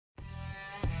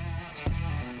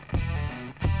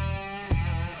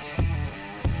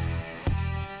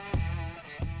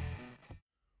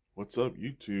What's up,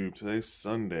 YouTube? Today's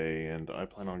Sunday, and I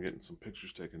plan on getting some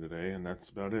pictures taken today, and that's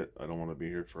about it. I don't want to be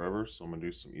here forever, so I'm gonna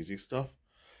do some easy stuff,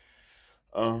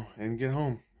 and get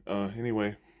home.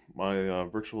 Anyway, my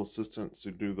virtual assistants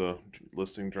who do the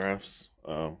listing drafts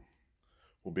will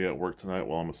be at work tonight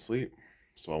while I'm asleep,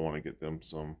 so I want to get them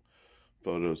some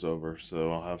photos over,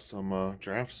 so I'll have some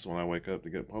drafts when I wake up to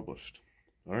get published.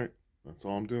 All right, that's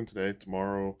all I'm doing today.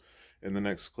 Tomorrow, in the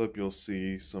next clip, you'll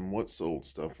see some what sold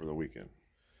stuff for the weekend.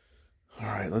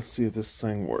 Alright, let's see if this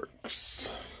thing works.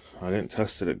 I didn't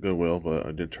test it at Goodwill, but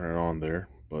I did turn it on there,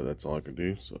 but that's all I could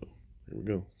do, so here we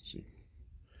go. Let's see.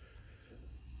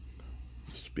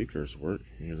 The speakers work.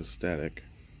 You hear the static.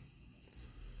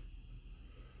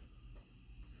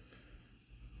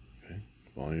 Okay,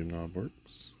 volume knob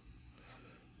works.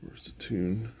 Where's the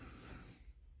tune?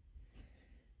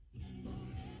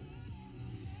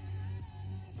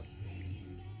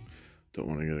 Don't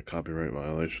want to get a copyright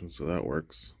violation, so that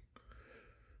works.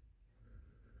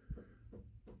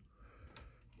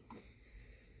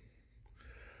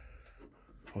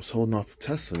 I was holding off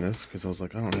testing this because I was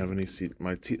like, I don't have any test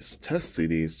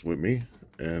CDs with me,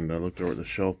 and I looked over at the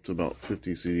shelf to about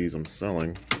 50 CDs I'm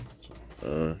selling.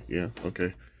 Yeah,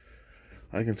 okay,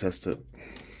 I can test it.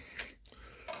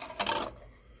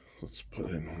 Let's put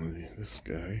in one of this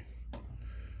guy.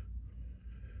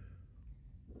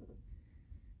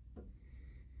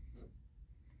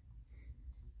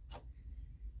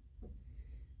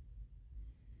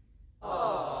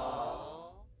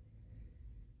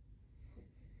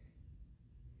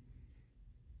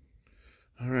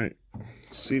 Alright,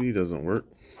 CD doesn't work.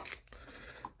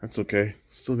 That's okay.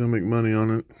 Still gonna make money on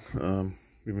it.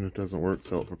 Even if it doesn't work,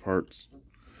 sell it for parts.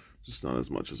 Just not as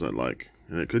much as I'd like.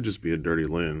 And it could just be a dirty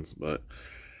lens, but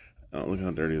look how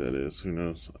dirty that is. Who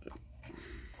knows?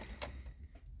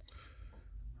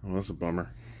 Oh, that's a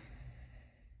bummer.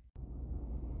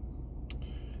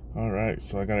 Alright,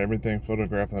 so I got everything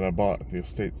photographed that I bought at the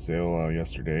estate sale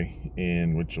yesterday,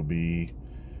 and which will be,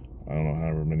 I don't know,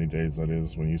 however many days that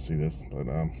is when you see this, but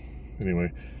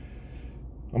anyway,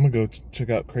 I'm gonna go check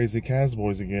out Crazy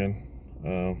Cazboys again.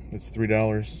 It's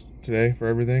 $3 today for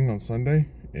everything on Sunday,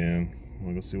 and I'm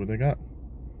gonna go see what they got.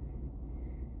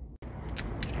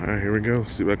 Alright, here we go.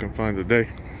 See what I can find today.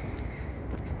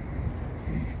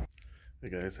 Hey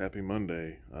guys, happy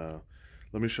Monday.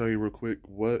 Let me show you real quick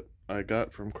what I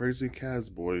got from Crazy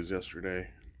Cazboys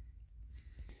yesterday.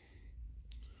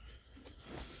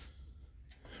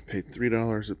 Paid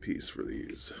 $3 a piece for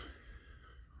these.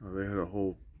 They had a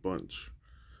whole bunch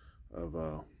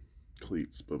of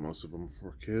cleats, but most of them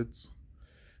for kids.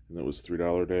 And it was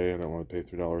 $3 a day, and I want to pay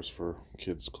 $3 for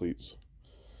kids' cleats.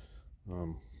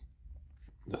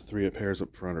 The 3 pairs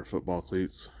up front are football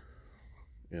cleats,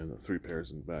 and the 3 pairs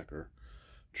in the back are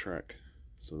track.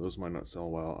 So those might not sell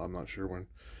well. I'm not sure when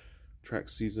track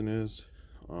season is,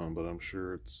 but I'm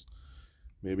sure it's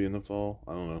maybe in the fall.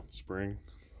 I don't know, spring.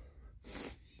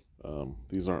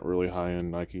 These aren't really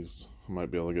high-end Nikes. I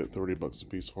might be able to get 30 bucks a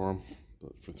piece for them,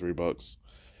 but for $3,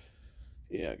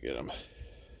 yeah, get them.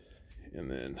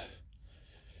 And then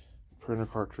printer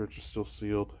cartridge is still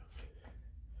sealed,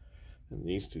 and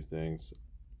these 2 things,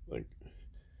 like,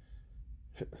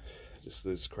 they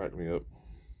just crack me up.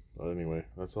 But anyway,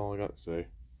 that's all I got today.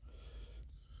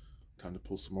 Time to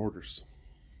pull some orders.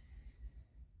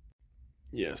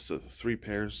 Yeah, so the 3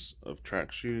 pairs of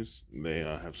track shoes, they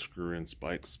have screw-in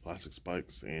spikes, plastic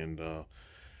spikes, and I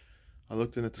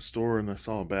looked in at the store and I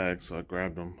saw a bag, so I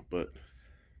grabbed them, but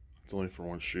it's only for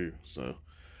 1 shoe, so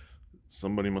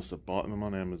somebody must have bought them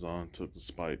on Amazon, took the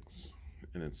spikes,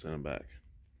 and then sent them back.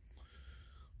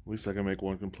 At least I can make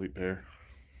 1 complete pair.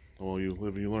 Well, you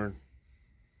live, you learn.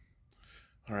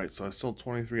 Alright, so I sold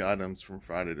 23 items from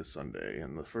Friday to Sunday,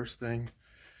 and the first thing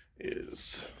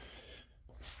is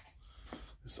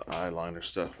this eyeliner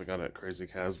stuff I got at Crazy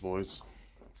Cazboys.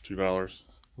 $2.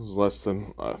 This is less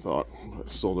than I thought.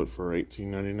 I sold it for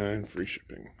 $18.99, free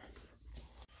shipping.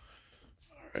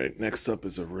 Alright, next up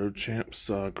is a Road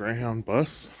Champs Greyhound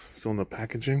bus. Still in the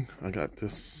packaging. I got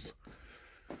this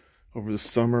over the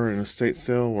summer in a estate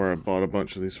sale where I bought a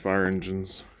bunch of these fire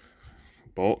engines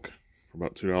bulk for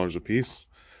about $2 a piece.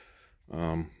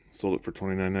 Sold it for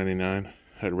 $29.99.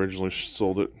 Had originally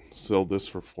sold this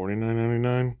for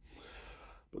 $49.99.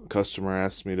 But the customer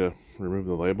asked me to remove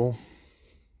the label,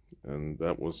 and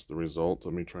that was the result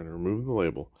of me trying to remove the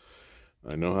label.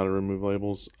 I know how to remove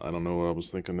labels. I don't know what I was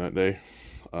thinking that day,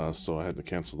 so I had to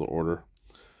cancel the order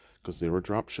because they were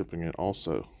drop shipping it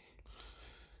also.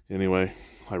 Anyway,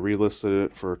 I relisted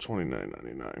it for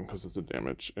 $29.99 because of the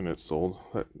damage, and it sold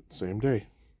that same day.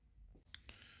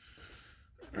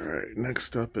 Alright,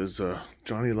 next up is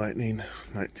Johnny Lightning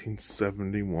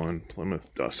 1971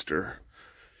 Plymouth Duster.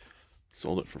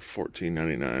 Sold it for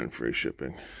 $14.99, free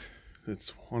shipping.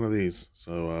 It's one of these,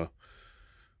 so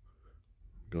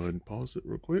go ahead and pause it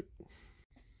real quick.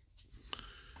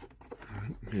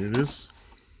 Alright, here it is.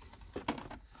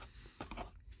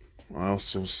 I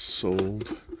also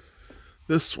sold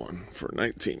this one for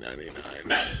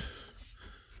 $19.99.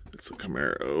 It's a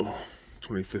Camaro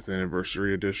 25th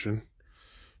anniversary edition.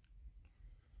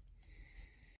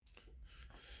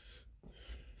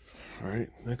 Alright,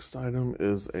 next item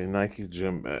is a Nike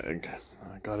gym bag.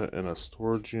 I got it in a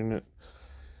storage unit.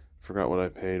 Forgot what I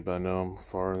paid, but I know I'm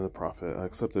far in the profit. I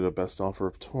accepted a best offer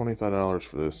of $25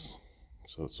 for this.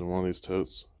 So it's in one of these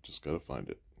totes. Just gotta find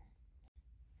it.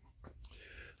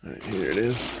 Alright, here it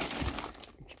is.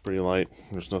 It's pretty light.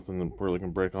 There's nothing that really can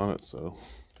break on it, so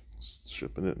just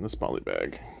shipping it in this poly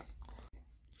bag.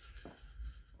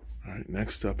 Alright,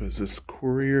 next up is this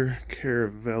Courier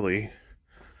Caravelli.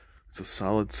 It's a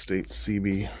solid state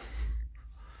CB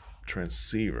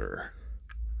transceiver.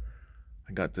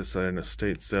 I got this at an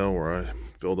estate sale where I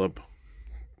filled up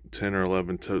 10 or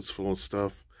 11 totes full of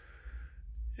stuff.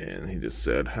 And he just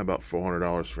said, how about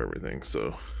 $400 for everything?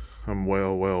 So I'm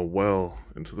well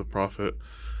into the profit.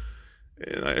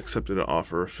 And I accepted an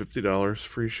offer of $50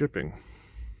 free shipping.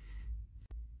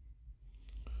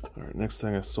 Alright, next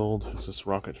thing I sold is this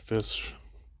Rocket Fish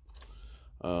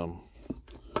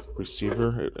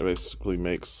receiver. It basically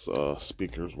makes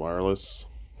speakers wireless.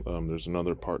 There's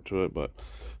another part to it, but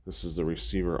this is the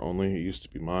receiver only. It used to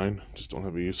be mine. Just don't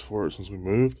have a use for it since we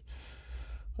moved.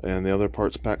 And the other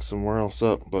part's packed somewhere else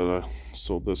up, but I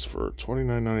sold this for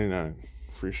 $29.99,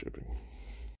 free shipping.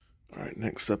 Alright,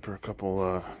 next up are a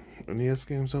couple NES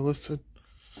games I listed.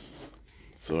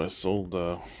 So I sold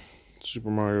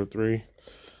Super Mario 3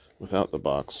 without the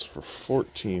box for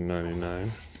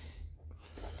 $14.99.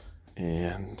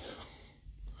 And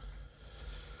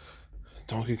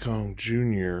Donkey Kong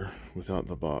Jr. without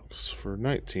the box for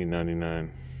 $19.99.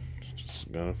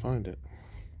 Just gotta find it.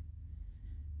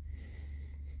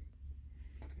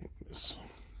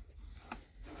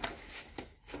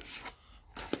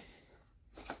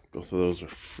 Both of those are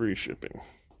free shipping.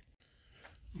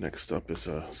 Next up is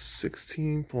a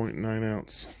 16.9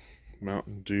 ounce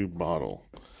Mountain Dew bottle.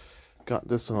 Got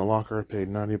this in a locker. I paid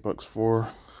 90 bucks for.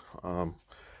 I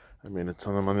made a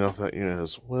ton of money off that unit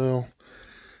as well.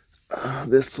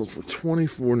 This sold for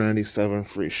 $24.97,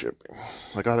 free shipping.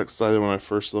 I got excited when I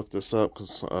first looked this up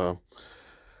because I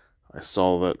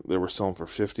saw that they were selling for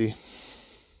 $50,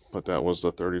 but that was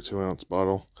the 32 ounce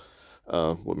bottle.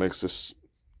 What makes this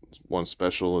one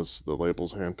special is the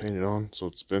label's hand painted on, so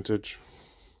it's vintage.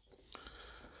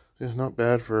 Yeah, not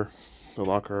bad for the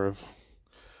locker. I've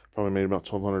probably made about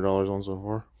 $1,200 on so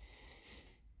far.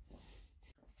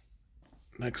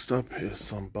 Next up is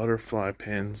some butterfly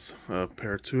pins, a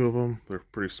pair of 2 of them. They're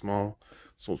pretty small.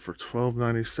 Sold for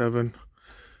 $12.97.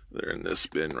 They're in this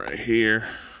bin right here.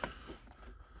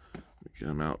 Let me get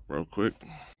them out real quick.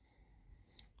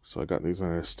 So I got these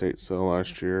on an estate sale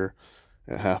last year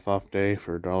at half off day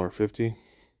for $1.50.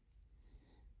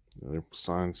 They're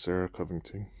signed Sarah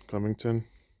Covington.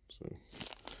 So.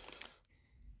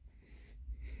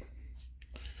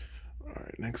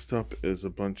 Alright, next up is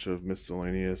a bunch of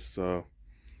miscellaneous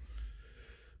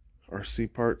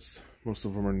RC parts. Most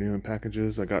of them are new in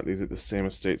packages. I got these at the same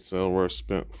estate sale where I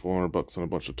spent $400 on a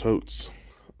bunch of totes.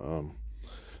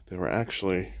 They were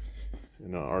actually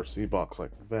in an RC box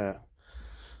like that.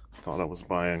 I thought I was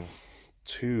buying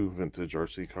 2 vintage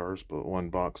RC cars, but one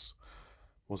box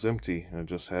was empty and it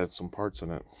just had some parts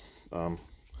in it. I'm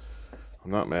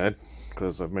not mad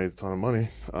because I've made a ton of money,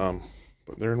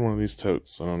 but they're in one of these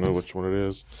totes. I don't know which one it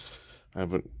is. I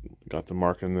haven't got the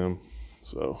mark in them,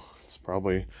 so it's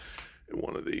probably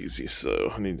one of these.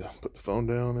 So I need to put the phone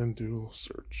down and do a little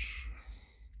search.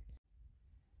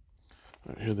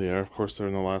 All right, here they are. Of course, they're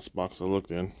in the last box I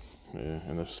looked in,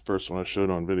 and the first one I showed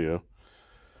on video.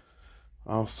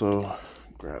 I also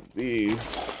grabbed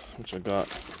these, which I got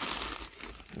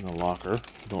in a locker.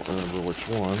 Don't remember which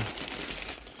one.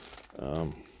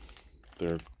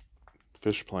 They're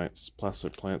fish plants,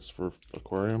 plastic plants for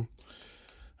aquarium.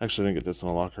 Actually, I didn't get this in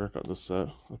a locker. I got this at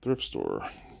a thrift store.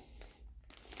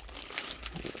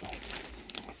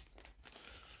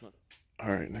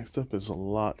 Alright, next up is a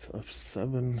lot of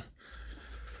 7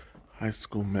 high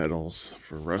school medals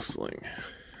for wrestling.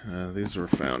 These were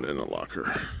found in a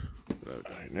locker.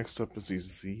 Alright, next up is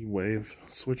these Z-Wave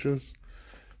switches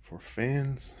for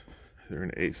fans. They're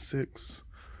an A6.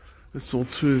 I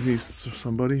sold 2 of these to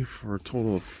somebody for a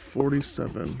total of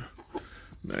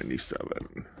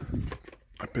 $47.97.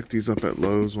 I picked these up at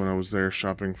Lowe's when I was there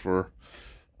shopping for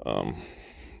the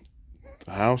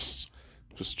house.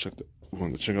 Just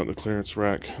wanted to check out the clearance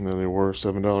rack, and there they were,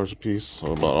 $7 a piece.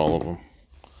 So I bought all of them.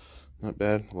 Not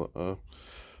bad.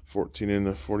 14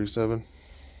 into 47.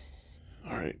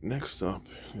 Alright, next up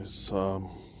is some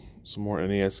more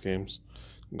NES games.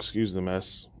 Excuse the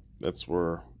mess. That's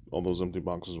where all those empty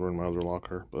boxes were in my other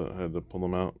locker, but I had to pull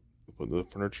them out, put the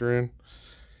furniture in.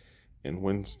 And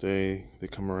Wednesday they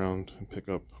come around and pick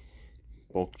up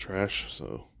bulk trash,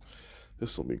 so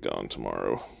this will be gone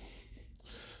tomorrow.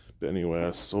 But anyway,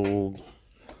 I sold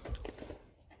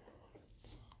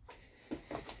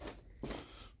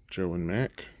Joe and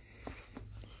Mac,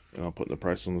 and I'll put the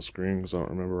price on the screen because I don't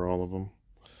remember all of them.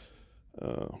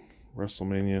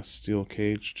 WrestleMania Steel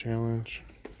Cage Challenge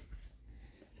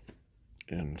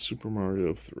and Super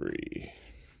Mario 3.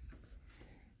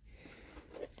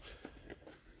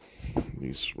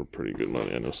 These were pretty good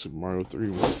money. I know Super Mario 3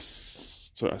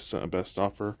 was, so I sent a best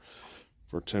offer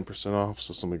for 10% off,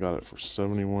 so somebody got it for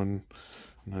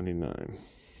 $71.99.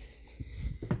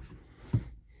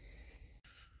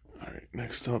 Alright,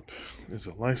 next up is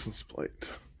a license plate.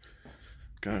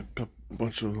 Got a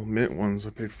bunch of little mint ones.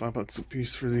 I paid $5 a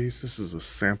piece for these. This is a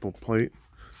sample plate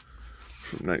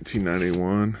from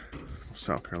 1991,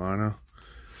 South Carolina.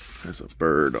 Has a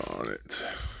bird on it.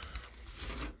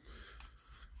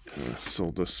 And I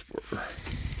sold this for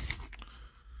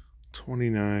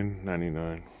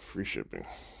 $29.99, free shipping.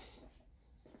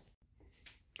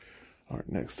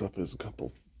 Alright, next up is a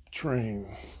couple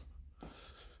trains.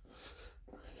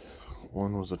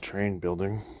 One was a train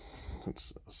building.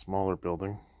 It's a smaller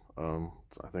building. I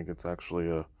think it's actually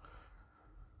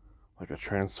like a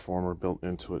transformer built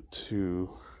into it too.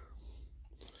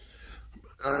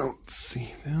 But I don't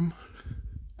see them.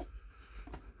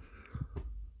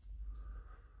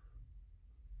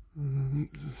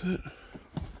 Is this it?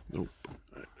 Nope.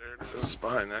 Right there it is,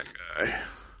 behind that guy.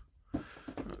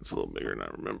 It's a little bigger than I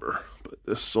remember. But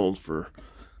this sold for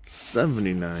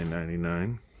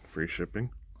 $79.99, free shipping.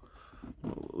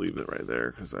 I'll leave it right there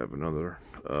because I have another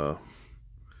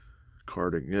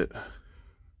car to get.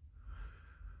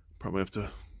 Probably have to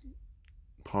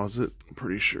pause it. I'm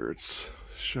pretty sure it's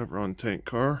Chevron tank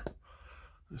car.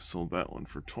 I sold that one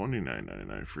for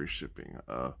 $29.99, free shipping.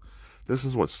 This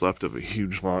is what's left of a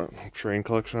huge train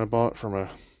collection I bought from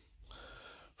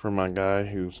my guy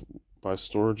who buys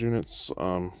storage units.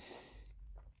 Paid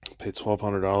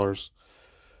 $1,200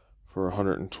 for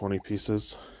 120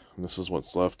 pieces, and this is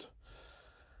what's left.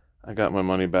 I got my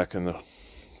money back in the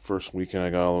first weekend. I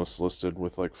got all this listed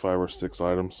with like 5 or 6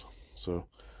 items, so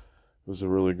it was a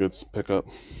really good pickup.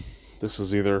 This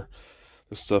is either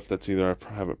the stuff that's either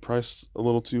I have it priced a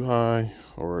little too high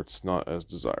or it's not as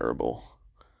desirable.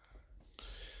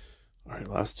 Alright,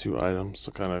 last 2 items.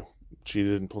 I kind of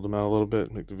cheated and pulled them out a little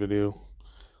bit, make the video a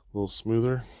little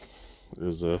smoother.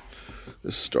 There's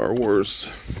this Star Wars.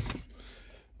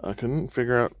 I couldn't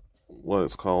figure out what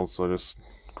it's called, so I just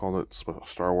called it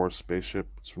Star Wars Spaceship.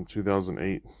 It's from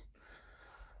 2008.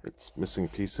 It's missing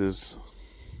pieces.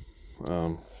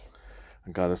 I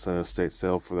got this at a estate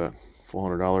sale for that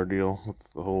 $400 deal with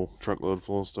the whole truckload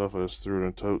full of stuff. I just threw it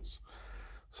in totes.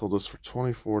 Sold this for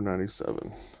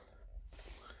 $24.97.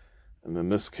 And then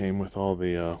this came with all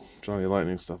the Johnny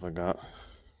Lightning stuff I got.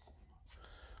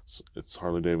 It's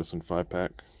Harley Davidson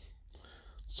 5-pack.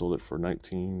 Sold it for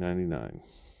 $19.99.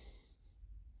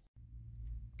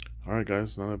 Alright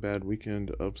guys, not a bad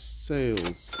weekend of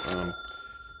sales.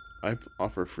 I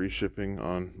offer free shipping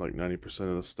on like 90%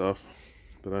 of the stuff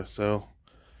that I sell.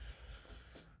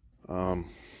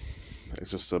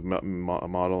 It's just a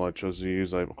model I chose to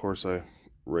use. Of course I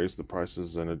raised the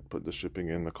prices and it put the shipping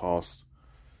in the cost.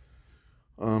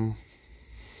 I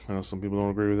know some people don't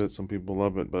agree with it, some people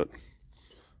love it, but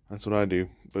that's what I do.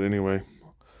 But anyway,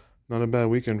 not a bad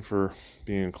weekend for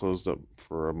being closed up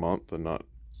for a month and not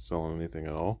selling anything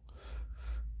at all.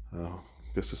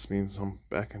 Guess this means I'm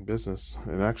back in business.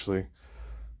 And actually,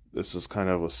 this is kind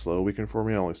of a slow weekend for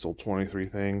me. I only sold 23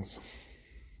 things.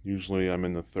 Usually I'm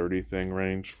in the 30 thing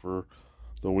range for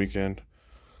the weekend.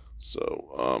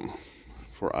 So,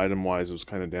 for item wise, it was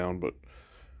kind of down, but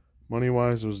money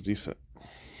wise, it was decent.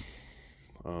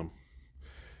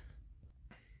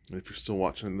 If you're still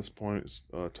watching at this point, it's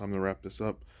time to wrap this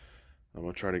up. I'm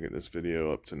going to try to get this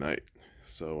video up tonight.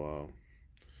 So,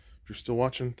 if you're still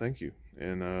watching, thank you.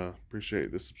 And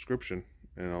appreciate the subscription.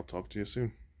 And I'll talk to you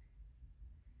soon.